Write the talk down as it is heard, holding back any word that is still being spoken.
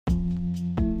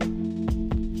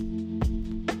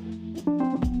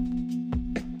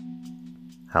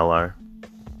Hello.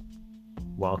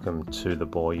 Welcome to the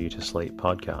Bore You to Sleep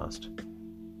podcast.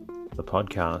 The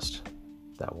podcast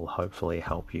that will hopefully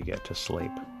help you get to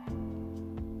sleep.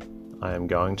 I am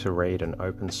going to read an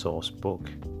open source book,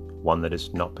 one that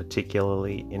is not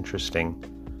particularly interesting,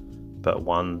 but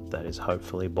one that is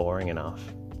hopefully boring enough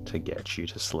to get you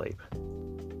to sleep.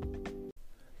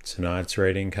 Tonight's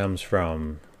reading comes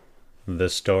from The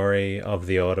Story of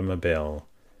the Automobile,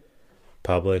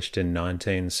 published in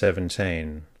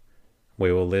 1917.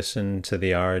 We will listen to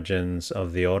the origins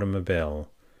of the automobile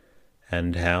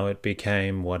and how it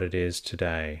became what it is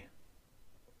today.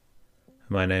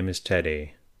 My name is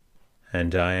Teddy,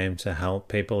 and I aim to help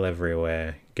people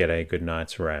everywhere get a good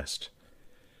night's rest.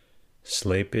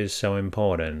 Sleep is so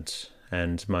important,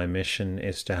 and my mission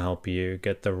is to help you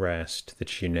get the rest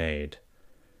that you need.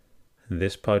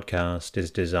 This podcast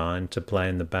is designed to play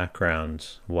in the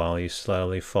background while you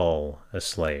slowly fall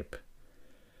asleep.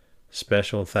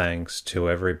 Special thanks to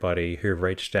everybody who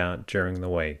reached out during the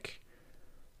week.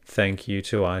 Thank you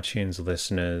to iTunes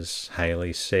listeners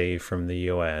Haley C. from the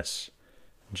US,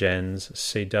 Jens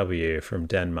CW from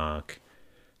Denmark,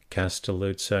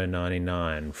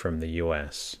 Castelluzzo99 from the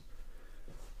US.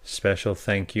 Special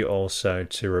thank you also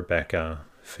to Rebecca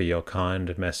for your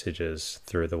kind messages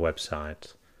through the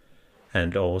website,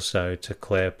 and also to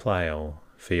Claire Plale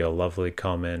for your lovely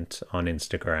comment on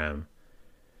Instagram.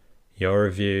 Your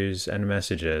reviews and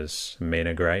messages mean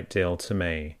a great deal to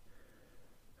me.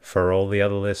 For all the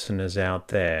other listeners out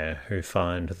there who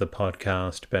find the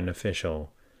podcast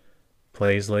beneficial,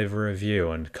 please leave a review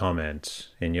and comment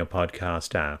in your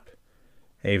podcast app.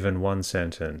 Even one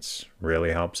sentence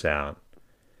really helps out.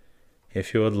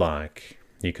 If you would like,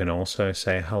 you can also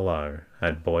say hello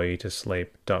at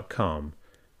boreyoutosleep.com,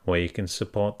 where you can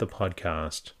support the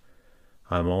podcast.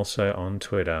 I'm also on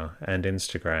Twitter and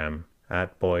Instagram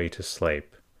at boreyoutosleep.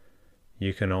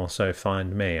 You can also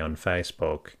find me on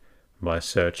Facebook by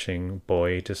searching Bore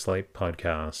You to Sleep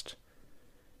podcast.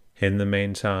 In the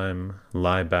meantime,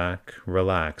 lie back,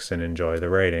 relax, and enjoy the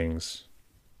readings.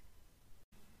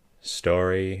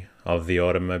 Story of the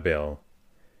Automobile.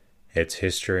 Its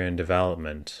history and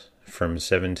development from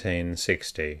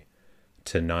 1760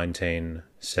 to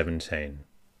 1917.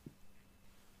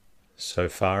 So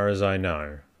far as I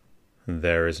know,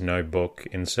 there is no book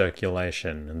in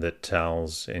circulation that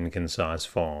tells in concise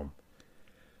form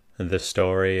the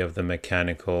story of the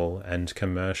mechanical and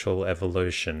commercial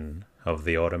evolution of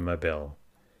the automobile,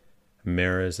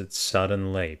 mirrors its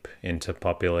sudden leap into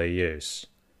popular use,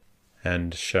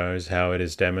 and shows how it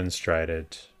is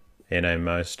demonstrated in a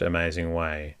most amazing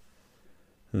way.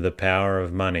 The power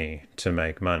of money to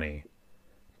make money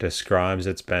describes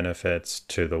its benefits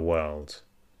to the world,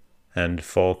 and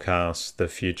forecasts the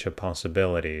future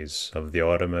possibilities of the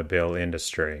automobile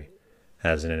industry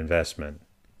as an investment.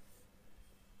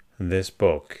 This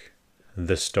book,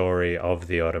 The Story of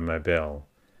the Automobile,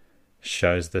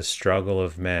 shows the struggle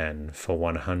of man for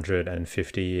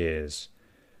 150 years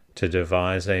to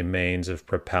devise a means of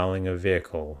propelling a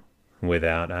vehicle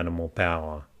without animal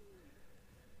power.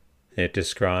 It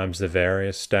describes the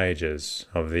various stages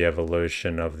of the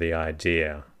evolution of the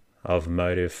idea of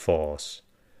motive force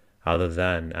other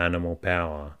than animal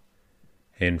power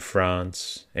in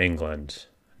France, England,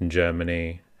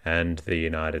 Germany, and the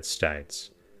United States,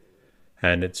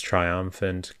 and its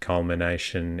triumphant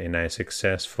culmination in a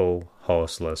successful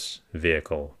horseless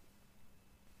vehicle.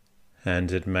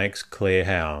 And it makes clear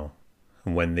how,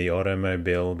 when the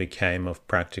automobile became of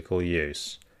practical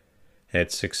use,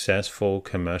 its successful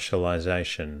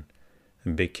commercialization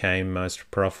became most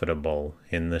profitable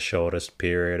in the shortest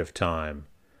period of time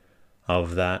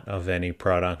of that of any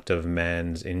product of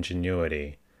man's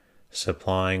ingenuity,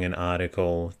 supplying an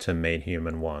article to meet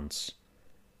human wants.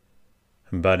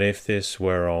 But if this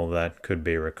were all that could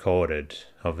be recorded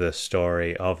of the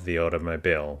story of the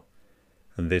automobile,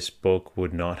 this book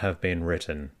would not have been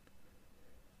written.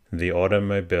 The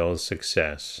automobile's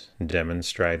success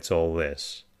demonstrates all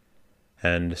this,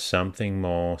 and something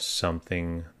more,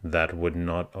 something that would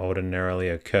not ordinarily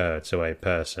occur to a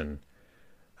person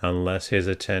unless his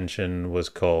attention was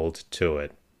called to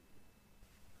it.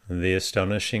 The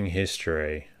astonishing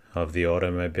history of the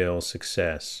automobile's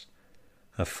success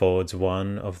affords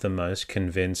one of the most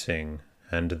convincing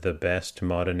and the best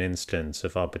modern instance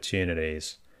of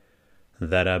opportunities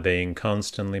that are being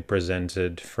constantly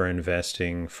presented for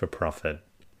investing for profit.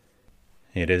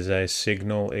 It is a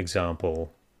signal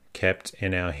example kept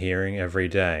in our hearing every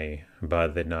day by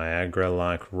the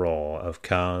Niagara-like roar of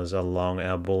cars along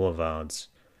our boulevards,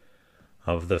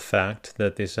 of the fact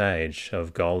that this age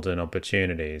of golden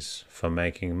opportunities for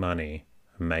making money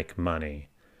make money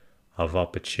of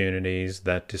opportunities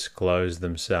that disclose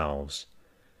themselves,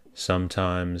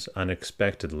 sometimes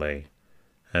unexpectedly,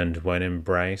 and when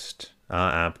embraced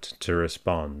are apt to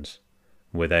respond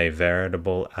with a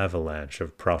veritable avalanche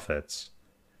of profits.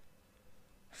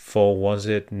 For was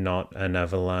it not an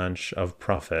avalanche of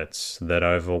profits that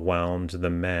overwhelmed the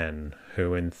man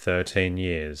who in 13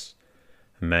 years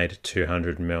made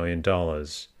 $200 million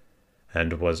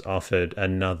and was offered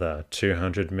another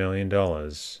 $200 million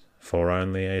for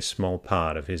only a small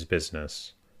part of his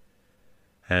business?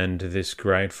 And this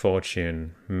great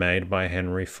fortune made by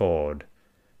Henry Ford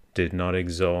did not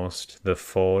exhaust the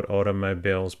Ford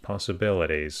automobile's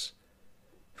possibilities,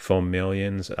 for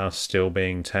millions are still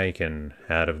being taken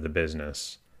out of the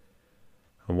business.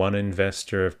 One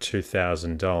investor of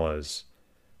 $2,000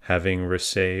 having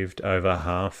received over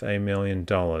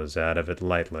 $500,000 out of it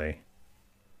lately.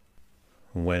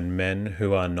 When men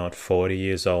who are not 40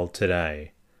 years old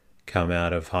today come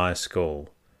out of high school,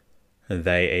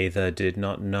 they either did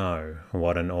not know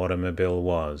what an automobile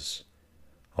was,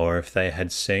 or if they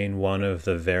had seen one of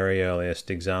the very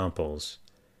earliest examples,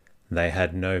 they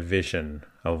had no vision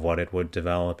of what it would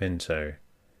develop into,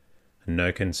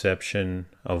 no conception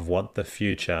of what the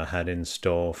future had in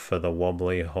store for the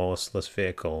wobbly horseless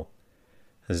vehicle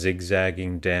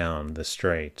zigzagging down the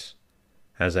street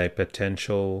as a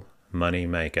potential money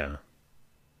maker.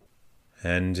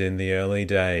 And in the early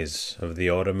days of the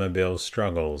automobile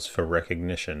struggles for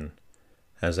recognition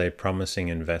as a promising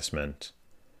investment,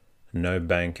 no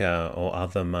banker or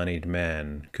other moneyed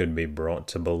man could be brought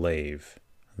to believe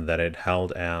that it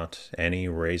held out any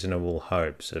reasonable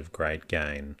hopes of great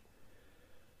gain.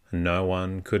 No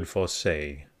one could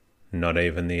foresee, not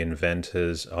even the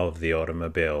inventors of the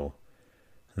automobile,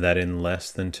 that in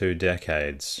less than 2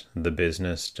 decades the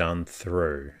business done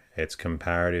through its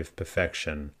comparative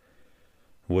perfection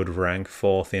would rank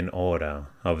fourth in order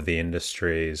of the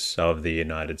industries of the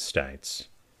United States.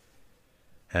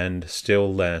 And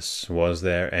still less was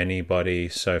there anybody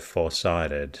so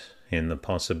foresighted in the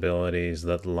possibilities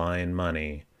that lie in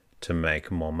money to make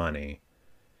more money,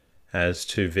 as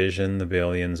to vision the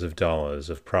billions of dollars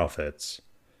of profits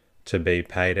to be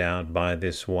paid out by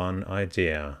this one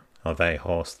idea of a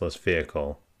horseless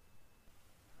vehicle.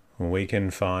 We can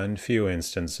find few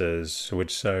instances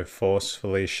which so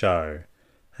forcefully show,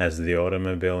 as the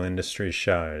automobile industry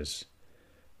shows,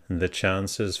 the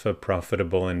chances for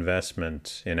profitable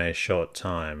investment in a short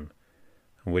time,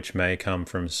 which may come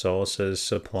from sources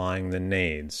supplying the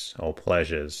needs or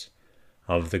pleasures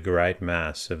of the great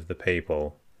mass of the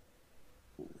people.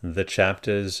 The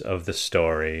chapters of the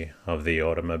story of the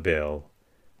automobile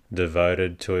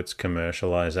devoted to its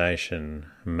commercialization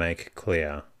make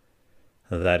clear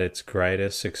that its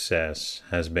greatest success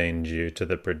has been due to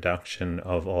the production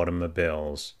of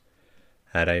automobiles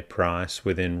at a price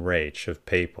within reach of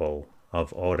people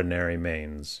of ordinary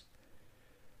means.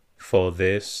 For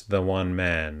this, the one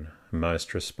man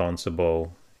most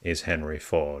responsible is Henry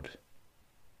Ford.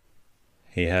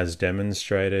 He has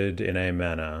demonstrated in a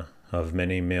manner of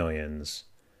many millions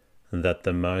that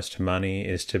the most money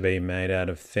is to be made out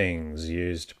of things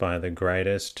used by the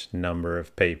greatest number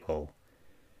of people,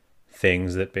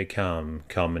 things that become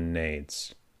common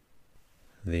needs.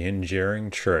 The enduring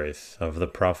truth of the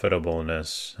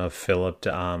profitableness of Philip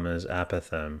de Arma's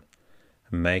apothegm,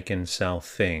 make and sell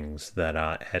things that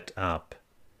are et up,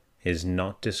 is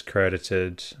not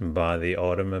discredited by the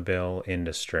automobile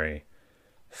industry,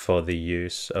 for the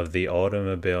use of the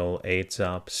automobile eats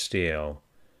up steel,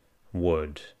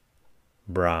 wood,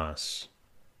 brass,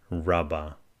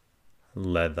 rubber,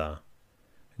 leather,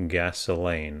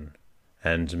 gasoline,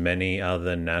 and many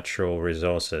other natural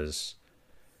resources.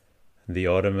 The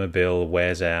automobile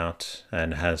wears out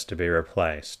and has to be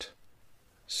replaced,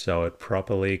 so it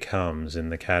properly comes in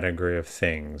the category of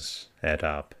things et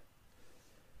up.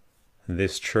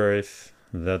 This truth,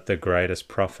 that the greatest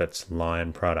profits lie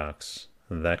in products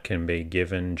that can be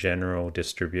given general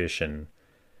distribution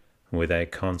with a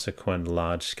consequent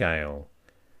large scale,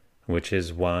 which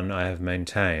is one I have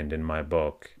maintained in my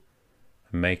book,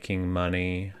 Making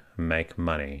Money Make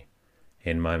Money,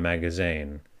 in my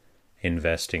magazine,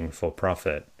 Investing for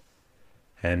Profit,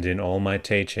 and in all my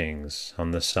teachings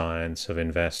on the science of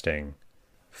investing,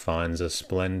 finds a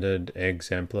splendid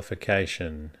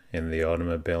exemplification in the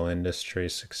automobile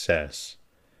industry's success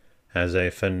as a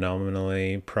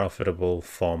phenomenally profitable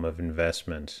form of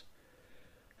investment,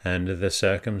 and the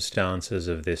circumstances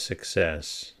of this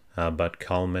success are but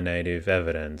culminative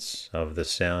evidence of the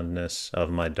soundness of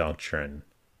my doctrine.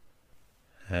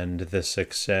 And the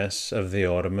success of the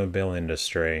automobile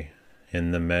industry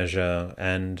in the measure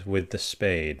and with the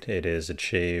speed it is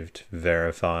achieved,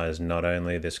 verifies not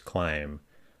only this claim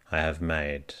I have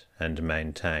made and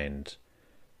maintained,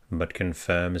 but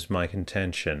confirms my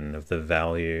contention of the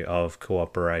value of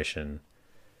cooperation.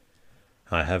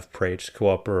 I have preached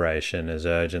cooperation as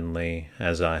urgently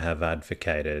as I have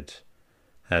advocated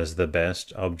as the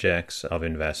best objects of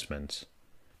investment.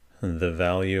 The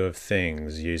value of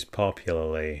things used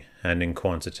popularly and in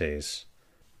quantities.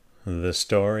 The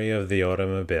story of the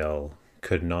automobile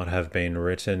could not have been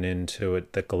written into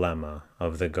it the glamour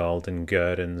of the golden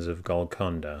guerdons of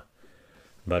Golconda,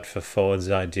 but for Ford's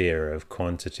idea of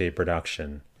quantity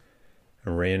production,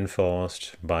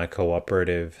 reinforced by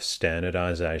cooperative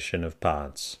standardization of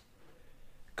parts.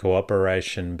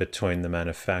 Cooperation between the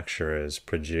manufacturers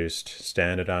produced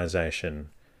standardization,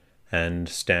 and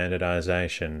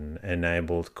standardization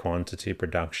enabled quantity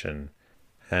production,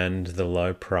 and the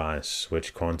low price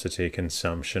which quantity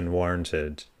consumption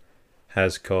warranted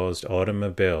has caused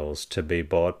automobiles to be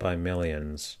bought by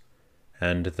millions,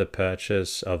 and the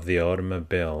purchase of the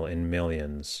automobile in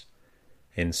millions,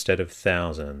 instead of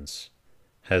thousands,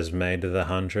 has made the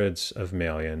hundreds of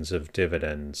millions of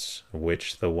dividends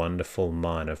which the wonderful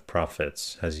mine of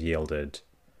profits has yielded.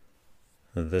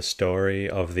 The story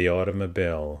of the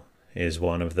automobile is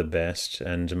one of the best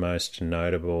and most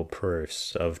notable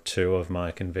proofs of two of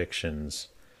my convictions,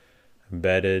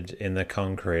 bedded in the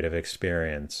concrete of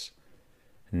experience,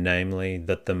 namely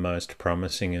that the most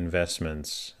promising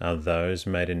investments are those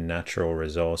made in natural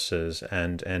resources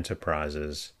and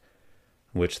enterprises,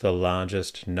 which the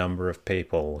largest number of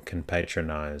people can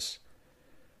patronize,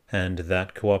 and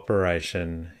that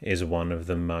cooperation is one of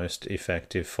the most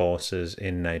effective forces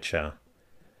in nature,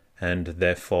 and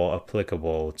therefore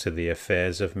applicable to the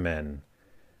affairs of men,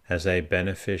 as a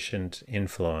beneficent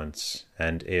influence,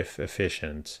 and if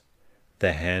efficient,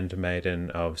 the handmaiden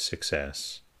of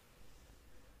success.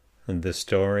 The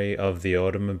story of the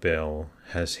automobile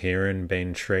has herein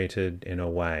been treated in a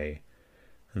way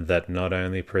that not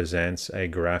only presents a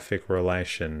graphic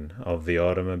relation of the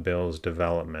automobile's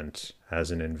development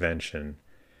as an invention,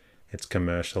 its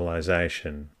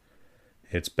commercialization,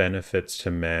 its benefits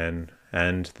to man,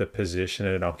 and the position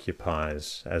it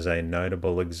occupies as a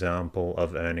notable example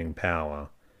of earning power,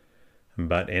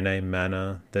 but in a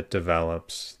manner that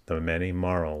develops the many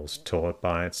morals taught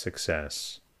by its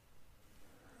success.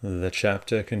 The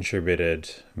chapter contributed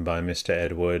by Mr.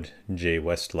 Edward G.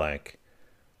 Westlake,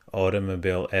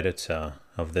 automobile editor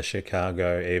of the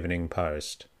Chicago Evening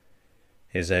Post,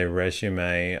 is a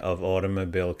resume of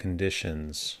automobile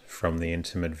conditions from the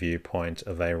intimate viewpoint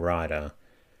of a writer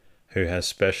who has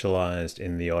specialized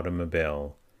in the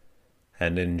automobile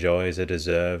and enjoys a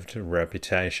deserved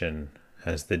reputation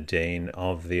as the dean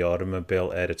of the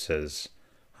automobile editors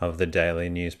of the daily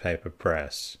newspaper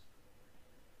press.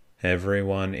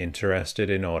 Everyone interested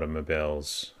in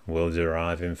automobiles will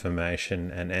derive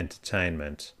information and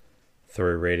entertainment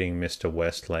through reading Mr.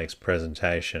 Westlake's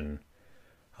presentation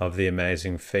of the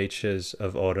amazing features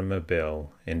of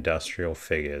automobile industrial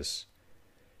figures.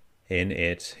 In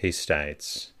it he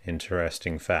states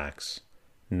interesting facts,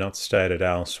 not stated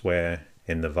elsewhere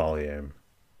in the volume.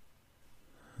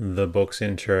 The book's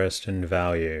interest and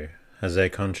value as a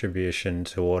contribution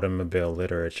to automobile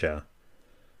literature,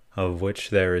 of which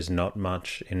there is not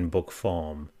much in book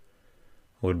form,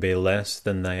 would be less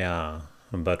than they are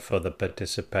but for the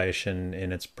participation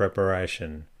in its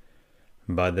preparation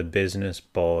by the Business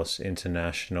Bourse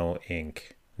International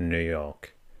Inc., New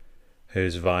York,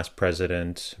 whose Vice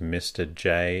President, Mr.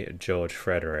 J. George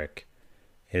Frederick,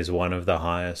 is one of the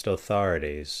highest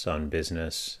authorities on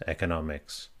business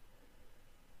economics.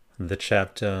 The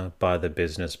chapter by the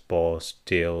Business Bourse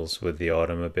deals with the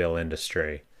automobile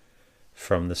industry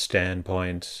from the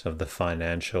standpoint of the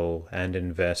financial and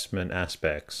investment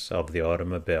aspects of the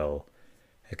automobile,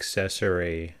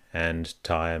 accessory and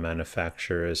tire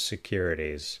manufacturers'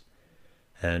 securities,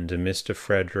 and Mr.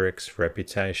 Frederick's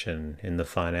reputation in the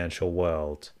financial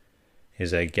world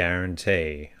is a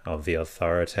guarantee of the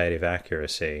authoritative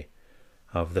accuracy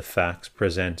of the facts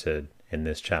presented in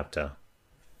this chapter.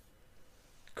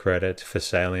 Credit for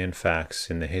salient facts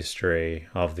in the history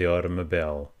of the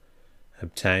automobile,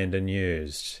 obtained and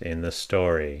used in the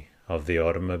story of the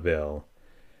automobile,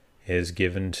 is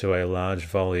given to a large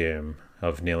volume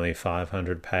of nearly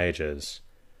 500 pages,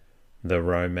 The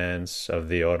Romance of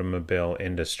the Automobile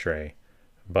Industry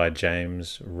by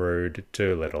James Rood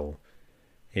Doolittle,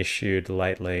 issued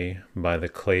lately by the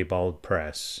Klebold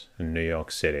Press in New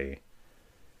York City.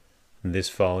 This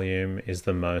volume is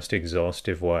the most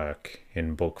exhaustive work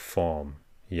in book form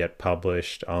yet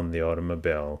published on the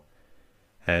automobile,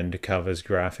 and covers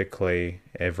graphically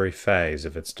every phase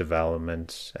of its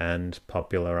development and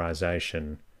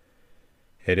popularization.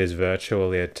 It is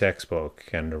virtually a textbook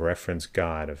and a reference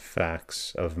guide of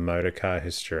facts of motorcar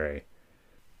history.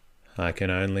 I can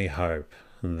only hope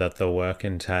that the work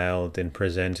entailed in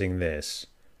presenting this,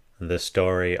 the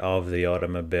story of the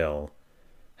automobile,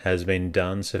 has been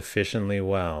done sufficiently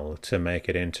well to make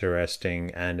it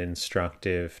interesting and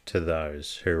instructive to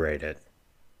those who read it.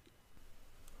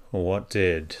 What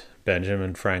did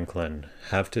Benjamin Franklin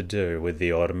have to do with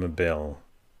the automobile?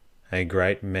 A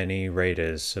great many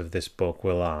readers of this book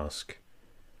will ask.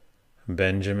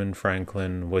 Benjamin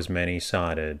Franklin was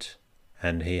many-sided,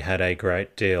 and he had a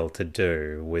great deal to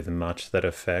do with much that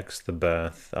affects the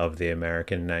birth of the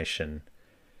American nation.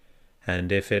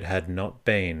 And if it had not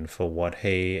been for what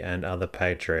he and other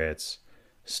patriots,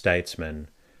 statesmen,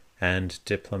 and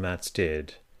diplomats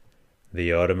did,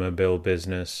 the automobile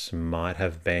business might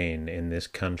have been in this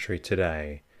country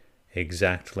today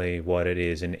exactly what it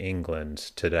is in England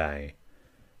today,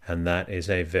 and that is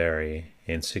a very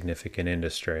insignificant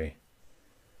industry.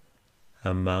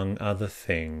 Among other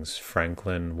things,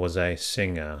 Franklin was a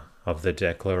singer of the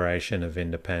Declaration of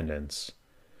Independence,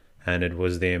 and it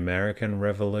was the American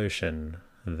Revolution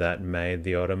that made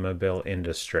the automobile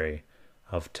industry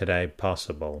of today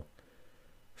possible,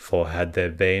 for had there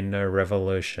been no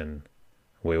revolution,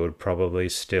 we would probably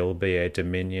still be a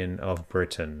dominion of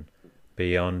Britain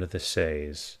beyond the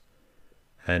seas,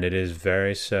 and it is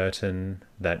very certain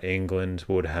that England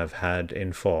would have had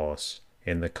in force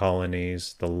in the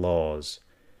colonies the laws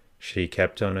she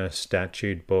kept on her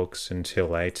statute books until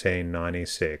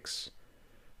 1896,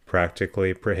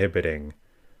 practically prohibiting,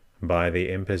 by the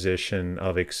imposition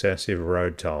of excessive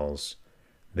road tolls,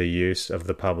 the use of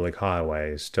the public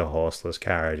highways to horseless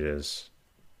carriages.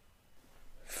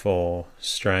 For,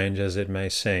 strange as it may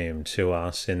seem to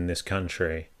us in this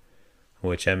country,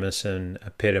 which Emerson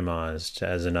epitomized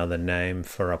as another name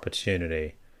for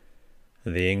opportunity,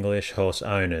 the English horse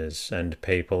owners and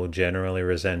people generally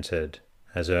resented,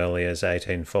 as early as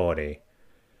 1840,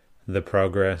 the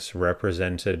progress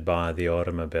represented by the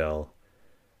automobile,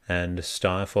 and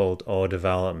stifled all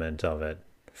development of it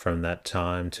from that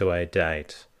time to a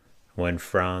date when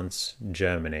France,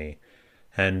 Germany,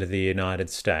 and the United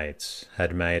States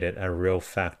had made it a real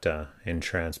factor in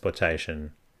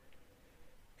transportation.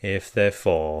 If,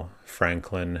 therefore,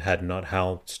 Franklin had not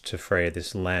helped to free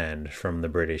this land from the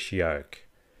British yoke,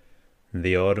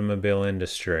 the automobile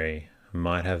industry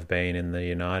might have been in the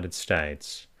United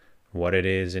States what it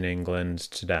is in England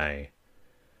today.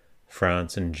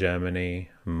 France and Germany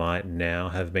might now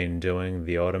have been doing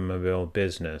the automobile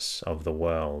business of the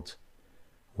world,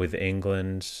 with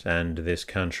England and this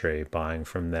country buying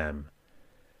from them,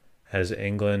 as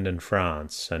England and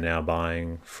France are now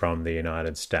buying from the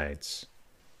United States,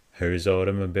 whose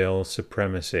automobile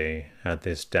supremacy at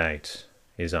this date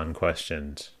is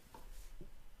unquestioned.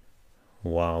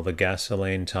 While the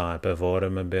gasoline type of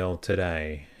automobile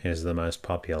today is the most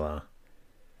popular,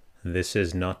 this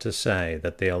is not to say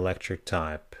that the electric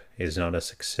type is not a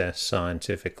success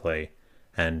scientifically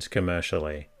and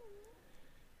commercially.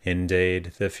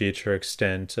 Indeed, the future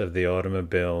extent of the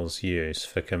automobile's use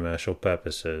for commercial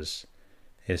purposes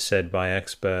is said by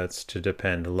experts to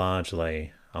depend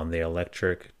largely on the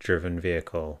electric-driven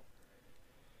vehicle.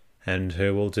 And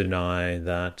who will deny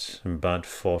that, but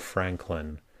for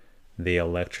Franklin, the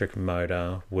electric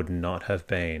motor would not have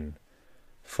been,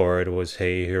 for it was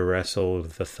he who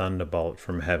wrestled the thunderbolt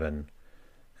from heaven,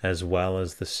 as well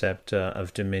as the scepter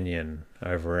of dominion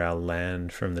over our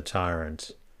land from the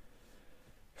tyrant.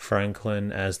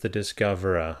 Franklin, as the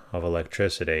discoverer of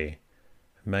electricity,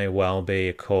 may well be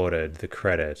accorded the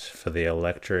credit for the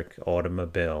electric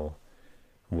automobile,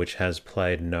 which has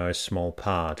played no small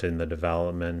part in the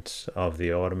development of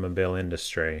the automobile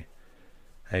industry,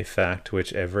 a fact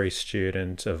which every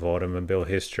student of automobile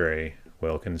history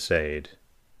will concede.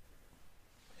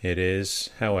 It is,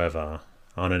 however,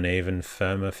 on an even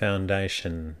firmer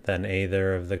foundation than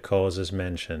either of the causes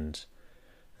mentioned,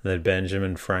 that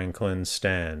Benjamin Franklin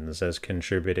stands as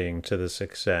contributing to the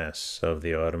success of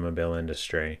the automobile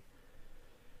industry.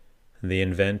 The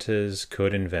inventors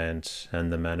could invent,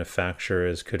 and the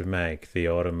manufacturers could make the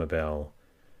automobile,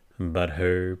 but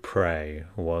who, pray,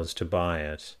 was to buy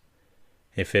it,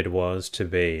 if it was to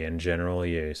be in general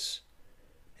use,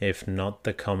 if not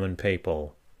the common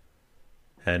people?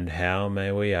 And how,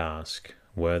 may we ask,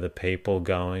 were the people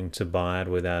going to buy it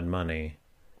without money?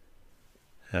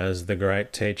 As the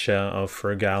great teacher of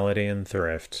frugality and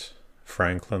thrift,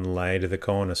 Franklin laid the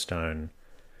cornerstone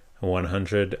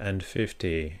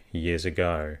 150 years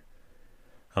ago,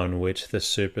 on which the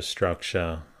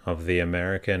superstructure of the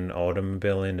American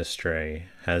automobile industry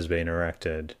has been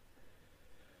erected.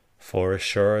 For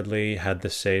assuredly had the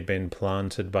seed been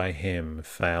planted by him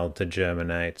failed to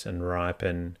germinate and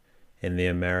ripen in the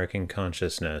American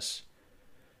consciousness,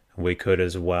 we could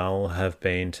as well have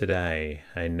been today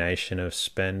a nation of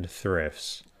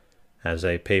spendthrifts as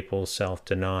a people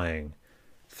self-denying,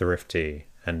 thrifty,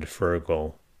 and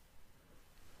frugal.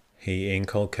 He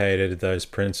inculcated those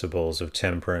principles of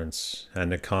temperance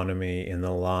and economy in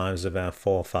the lives of our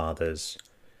forefathers,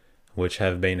 which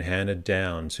have been handed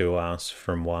down to us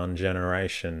from one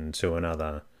generation to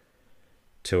another,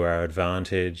 to our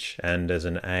advantage and as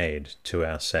an aid to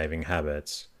our saving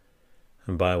habits,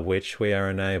 by which we are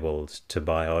enabled to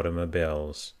buy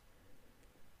automobiles.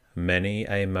 Many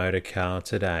a motor car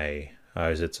today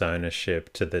owes its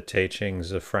ownership to the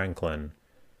teachings of Franklin.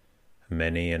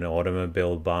 Many an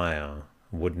automobile buyer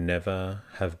would never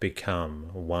have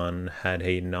become one had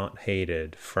he not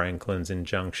heeded Franklin's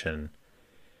injunction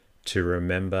to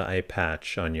remember a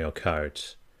patch on your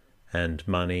coat and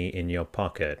money in your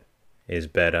pocket is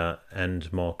better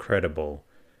and more credible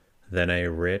than a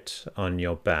writ on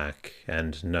your back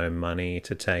and no money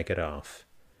to take it off.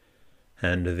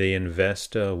 And the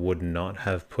investor would not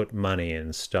have put money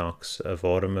in stocks of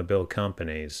automobile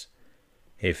companies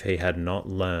if he had not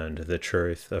learned the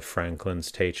truth of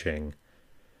Franklin's teaching,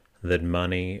 that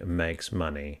money makes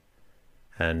money,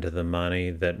 and the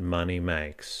money that money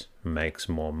makes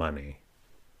more money.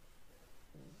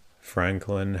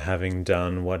 Franklin, having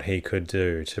done what he could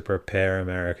do to prepare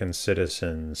American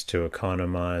citizens to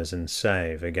economize and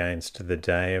save against the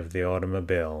day of the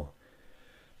automobile,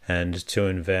 and to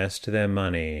invest their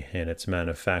money in its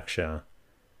manufacture,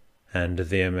 and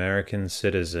the American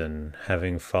citizen,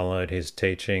 having followed his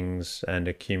teachings and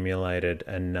accumulated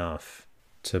enough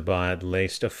to buy at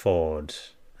least a Ford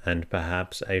and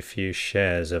perhaps a few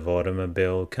shares of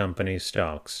automobile company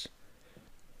stocks,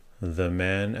 the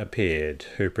man appeared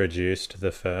who produced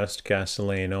the first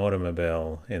gasoline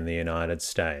automobile in the United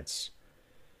States.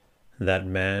 That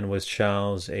man was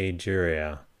Charles E.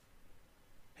 Duryea.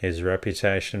 His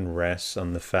reputation rests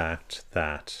on the fact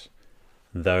that,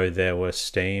 though there were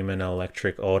steam and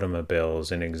electric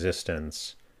automobiles in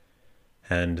existence,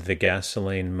 and the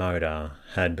gasoline motor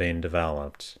had been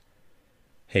developed,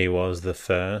 he was the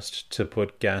first to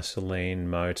put gasoline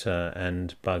motor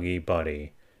and buggy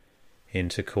body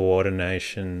into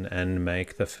coordination and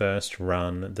make the first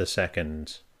run the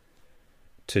second.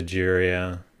 To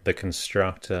Duryea, the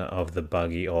constructor of the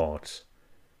buggy aught,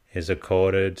 is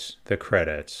accorded the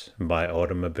credit by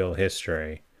automobile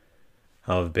history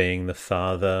of being the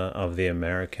father of the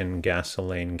American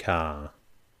gasoline car.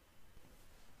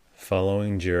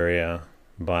 Following Duryea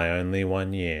by only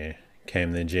 1 year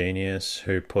came the genius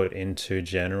who put into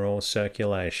general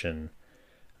circulation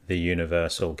the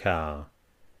universal car.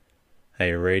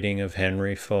 A reading of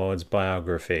Henry Ford's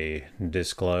biography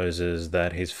discloses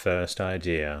that his first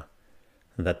idea,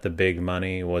 that the big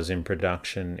money was in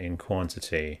production in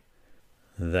quantity,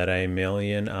 that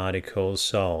 1,000,000 articles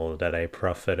sold at a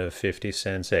profit of 50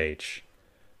 cents each,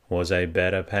 was a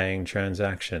better paying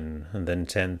transaction than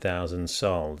 10,000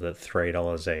 sold at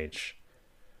 $3 each,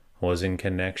 was in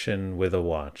connection with a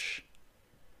watch.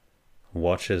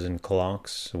 Watches and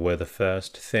clocks were the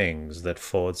first things that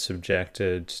Ford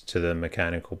subjected to the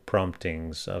mechanical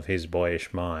promptings of his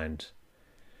boyish mind,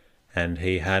 and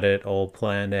he had it all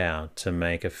planned out to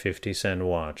make a 50-cent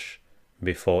watch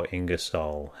before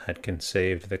Ingersoll had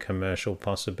conceived the commercial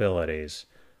possibilities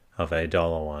of a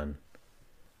 $1 one.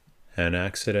 An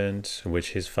accident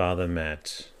which his father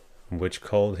met, which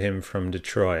called him from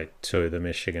Detroit to the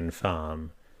Michigan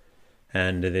farm,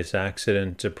 and this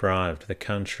accident deprived the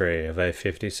country of a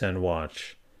 50-cent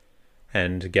watch,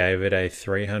 and gave it a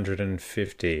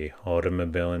 350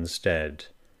 automobile instead.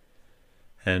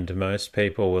 And most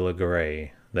people will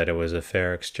agree that it was a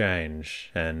fair exchange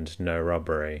and no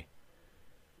robbery.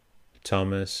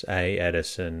 Thomas A.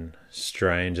 Edison,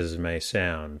 strange as it may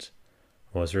sound,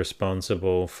 was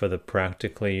responsible for the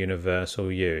practically universal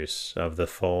use of the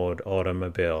Ford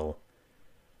automobile,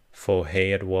 for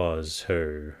he it was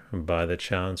who, by the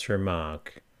chance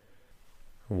remark,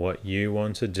 "What you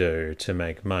want to do to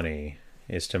make money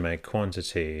is to make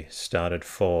quantity," started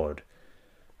Ford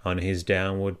on his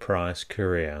downward price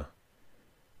career.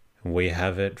 We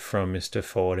have it from Mr.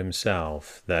 Ford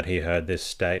himself that he heard this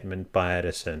statement by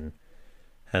Edison,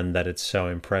 and that it so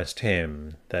impressed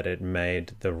him that it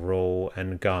made the rule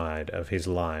and guide of his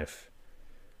life,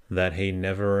 that he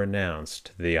never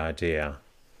renounced the idea.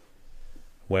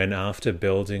 When after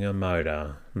building a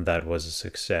motor that was a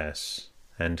success,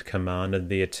 and commanded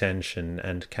the attention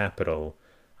and capital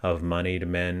of moneyed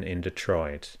men in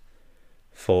Detroit,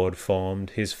 Ford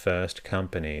formed his first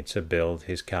company to build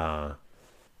his car.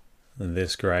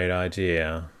 This great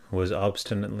idea was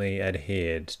obstinately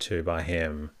adhered to by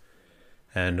him,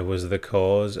 and was the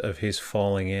cause of his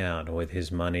falling out with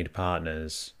his moneyed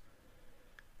partners.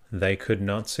 They could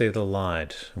not see the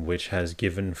light which has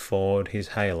given Ford his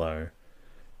halo,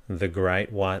 the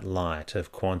great white light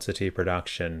of quantity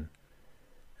production.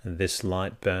 This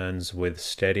light burns with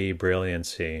steady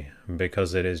brilliancy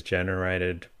because it is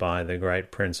generated by the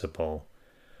great principle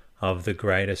of the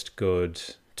greatest good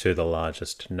to the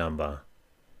largest number.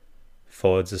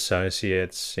 Ford's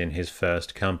associates in his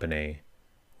first company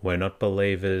were not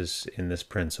believers in this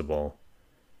principle,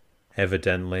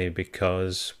 evidently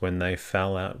because when they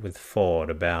fell out with Ford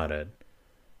about it,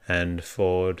 and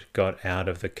Ford got out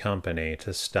of the company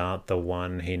to start the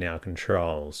one he now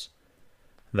controls,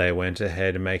 they went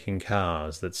ahead making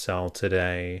cars that sell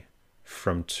today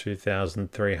from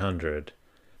 2,300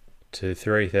 to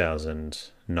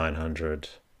 3,900.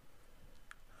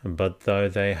 But though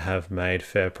they have made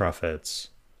fair profits,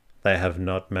 they have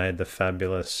not made the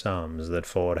fabulous sums that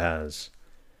Ford has,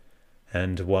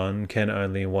 and one can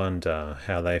only wonder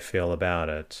how they feel about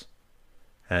it,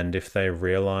 and if they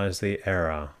realize the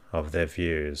error of their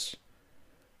views.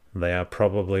 They are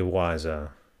probably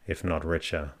wiser, if not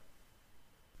richer.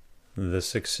 The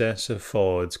success of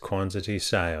Ford's quantity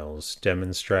sales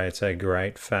demonstrates a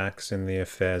great fact in the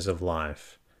affairs of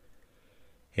life.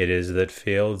 It is that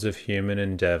fields of human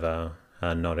endeavor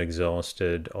are not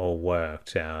exhausted or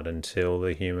worked out until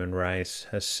the human race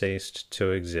has ceased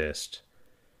to exist.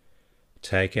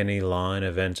 Take any line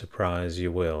of enterprise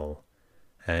you will,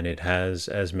 and it has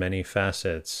as many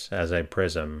facets as a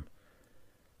prism.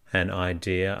 An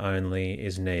idea only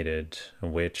is needed,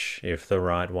 which, if the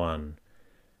right one,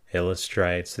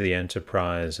 illustrates the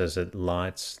enterprise as it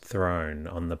lights thrown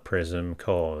on the prism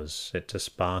cause it to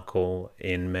sparkle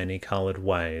in many colored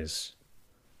ways.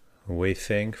 We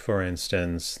think, for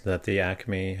instance, that the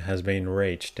acme has been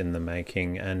reached in the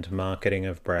making and marketing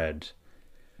of bread,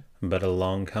 but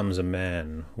along comes a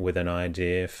man with an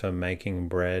idea for making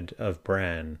bread of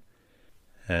bran,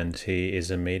 and he is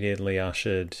immediately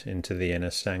ushered into the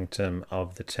inner sanctum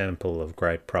of the temple of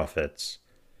great prophets.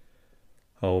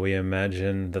 Or we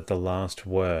imagine that the last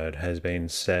word has been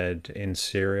said in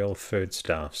cereal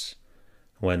foodstuffs,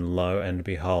 when lo and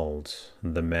behold,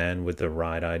 the man with the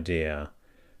right idea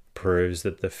proves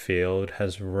that the field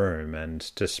has room and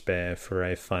to spare for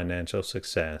a financial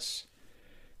success,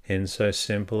 in so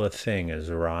simple a thing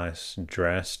as rice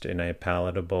dressed in a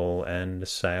palatable and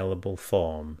saleable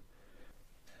form.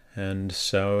 And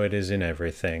so it is in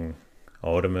everything,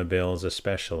 automobiles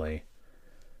especially.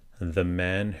 The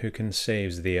man who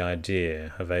conceives the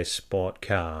idea of a sport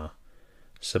car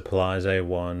supplies a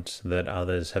want that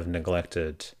others have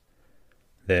neglected.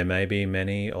 There may be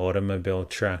many automobile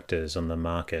tractors on the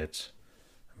market,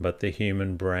 but the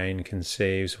human brain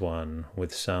conceives one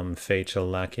with some feature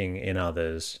lacking in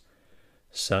others,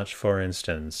 such, for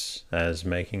instance, as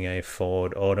making a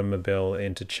Ford automobile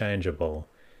interchangeable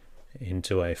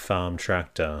into a farm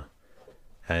tractor,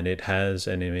 and it has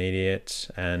an immediate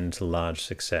and large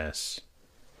success.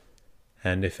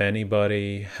 And if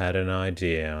anybody had an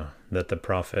idea that the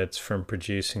profits from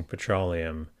producing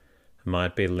petroleum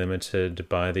might be limited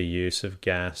by the use of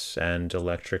gas and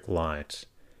electric light,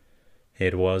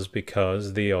 it was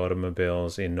because the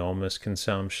automobile's enormous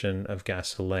consumption of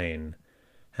gasoline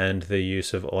and the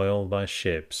use of oil by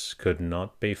ships could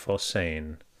not be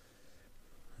foreseen.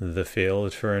 The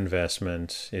field for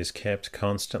investment is kept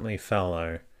constantly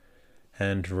fallow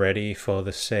and ready for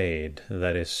the seed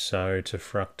that is so to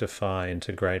fructify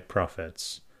into great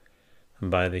profits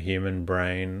by the human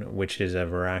brain, which is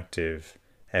ever active,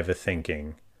 ever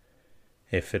thinking.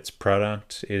 If its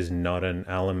product is not an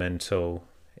elemental,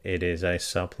 it is a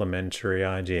supplementary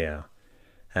idea,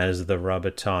 as the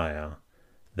rubber tire,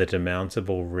 the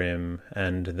demountable rim,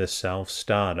 and the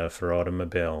self-starter for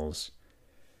automobiles.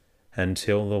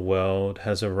 Until the world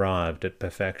has arrived at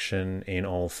perfection in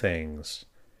all things,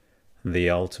 the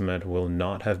ultimate will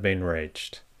not have been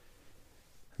reached.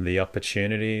 The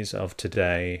opportunities of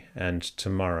today and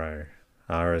tomorrow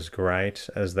are as great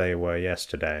as they were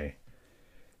yesterday.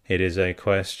 It is a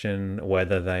question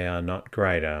whether they are not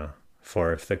greater,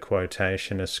 for if the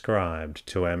quotation ascribed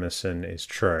to Emerson is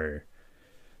true,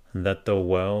 that the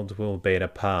world will beat a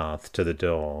path to the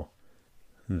door,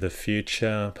 the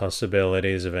future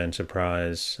possibilities of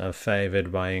enterprise are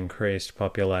favored by increased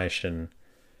population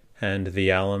and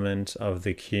the element of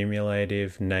the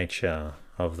cumulative nature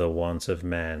of the wants of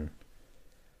man.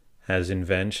 As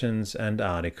inventions and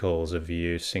articles of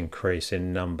use increase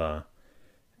in number,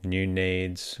 New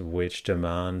needs which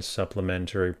demand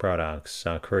supplementary products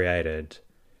are created.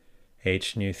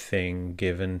 Each new thing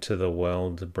given to the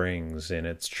world brings in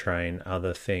its train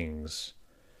other things.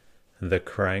 The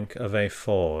crank of a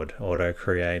Ford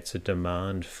auto-creates a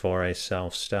demand for a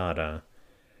self-starter.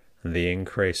 The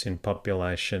increase in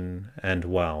population and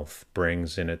wealth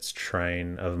brings in its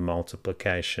train of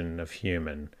multiplication of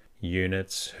human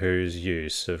units whose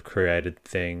use of created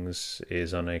things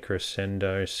is on a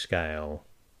crescendo scale.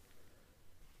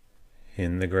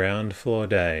 In the ground floor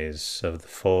days of the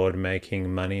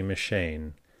Ford-making money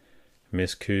machine,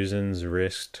 Miss Couzens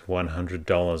risked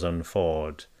 $100 on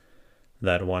Ford.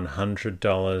 That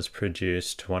 $100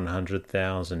 produced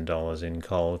 $100,000 in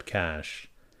cold cash.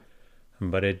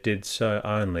 But it did so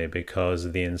only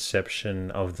because the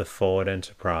inception of the Ford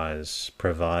enterprise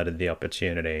provided the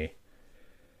opportunity.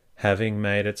 Having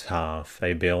made its half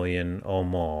 $1 billion or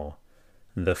more,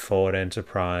 the Ford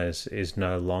enterprise is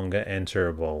no longer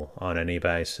enterable on any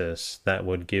basis that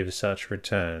would give such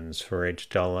returns for each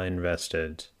dollar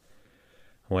invested.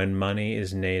 When money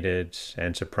is needed,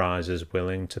 enterprise is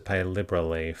willing to pay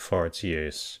liberally for its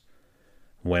use.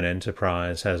 When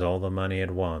enterprise has all the money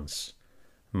at once,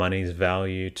 money's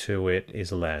value to it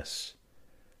is less.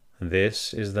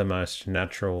 This is the most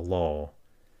natural law.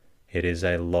 It is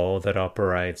a law that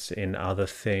operates in other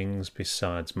things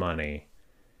besides money.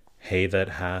 He that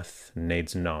hath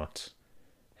needs not.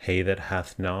 He that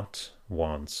hath not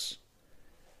wants.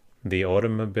 The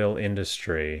automobile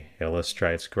industry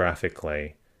illustrates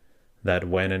graphically that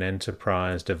when an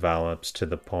enterprise develops to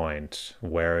the point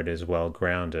where it is well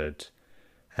grounded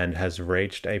and has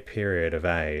reached a period of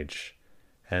age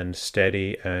and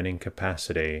steady earning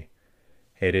capacity,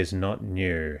 it is not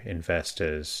new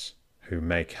investors who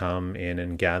may come in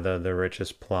and gather the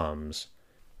richest plums,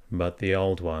 but the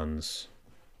old ones,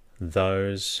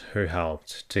 those who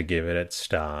helped to give it its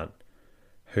start,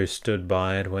 who stood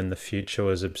by it when the future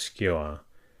was obscure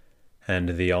and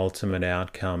the ultimate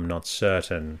outcome not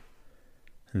certain.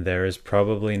 There is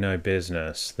probably no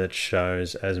business that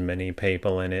shows as many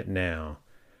people in it now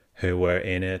who were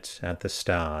in it at the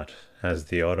start as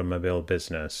the automobile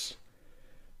business.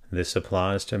 This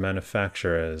applies to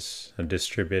manufacturers,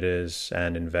 distributors,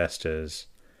 and investors,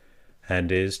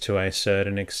 and is to a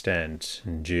certain extent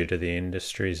due to the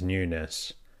industry's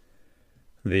newness.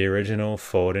 The original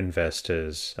Ford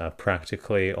investors are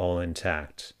practically all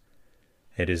intact.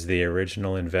 It is the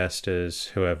original investors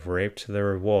who have reaped the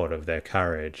reward of their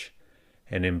courage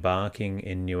in embarking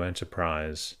in new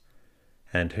enterprise,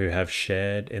 and who have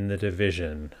shared in the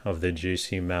division of the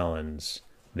juicy melons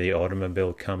the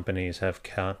automobile companies have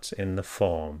cut in the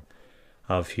form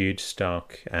of huge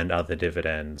stock and other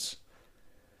dividends.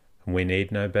 We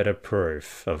need no better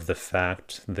proof of the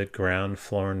fact that ground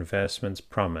floor investments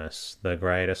promise the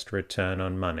greatest return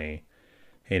on money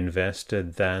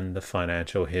invested than the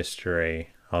financial history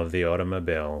of the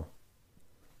automobile.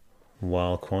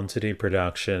 While quantity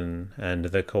production and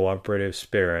the cooperative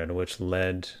spirit which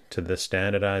led to the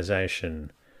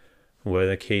standardization were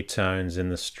the key tones in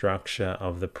the structure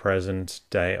of the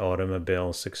present-day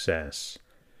automobile success,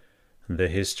 the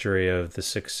history of the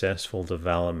successful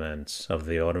development of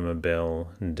the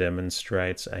automobile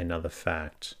demonstrates another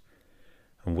fact,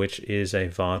 which is a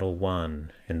vital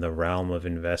one in the realm of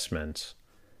investment.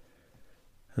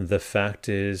 The fact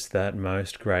is that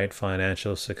most great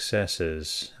financial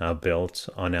successes are built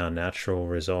on our natural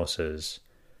resources.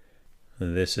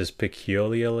 This is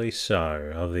peculiarly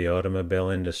so of the automobile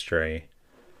industry.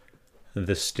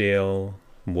 The steel,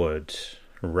 wood,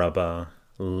 rubber,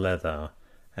 leather,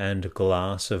 and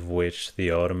glass of which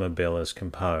the automobile is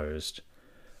composed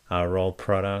are all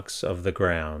products of the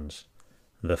ground,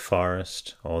 the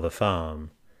forest, or the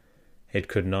farm. It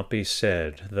could not be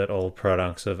said that all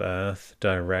products of earth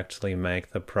directly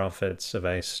make the profits of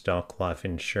a stock life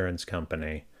insurance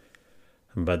company,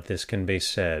 but this can be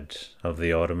said of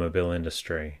the automobile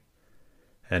industry,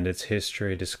 and its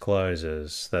history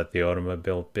discloses that the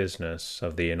automobile business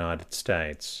of the United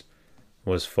States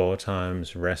was 4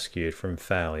 times rescued from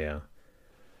failure,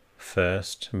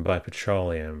 first by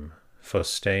petroleum, for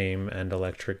steam and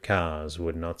electric cars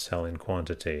would not sell in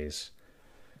quantities,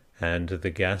 and the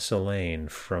gasoline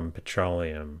from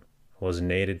petroleum was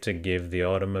needed to give the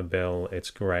automobile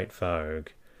its great vogue,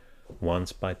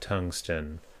 once by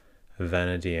tungsten,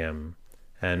 vanadium,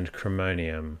 and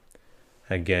chromonium,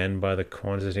 again by the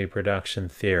quantity production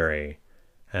theory,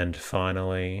 and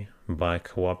finally by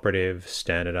cooperative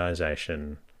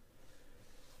standardization.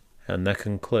 And that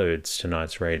concludes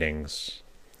tonight's readings.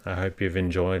 I hope you've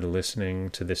enjoyed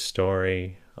listening to this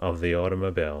story of the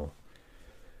automobile.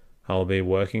 I'll be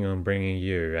working on bringing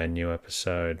you a new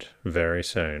episode very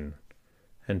soon.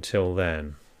 Until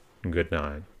then, good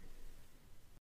night.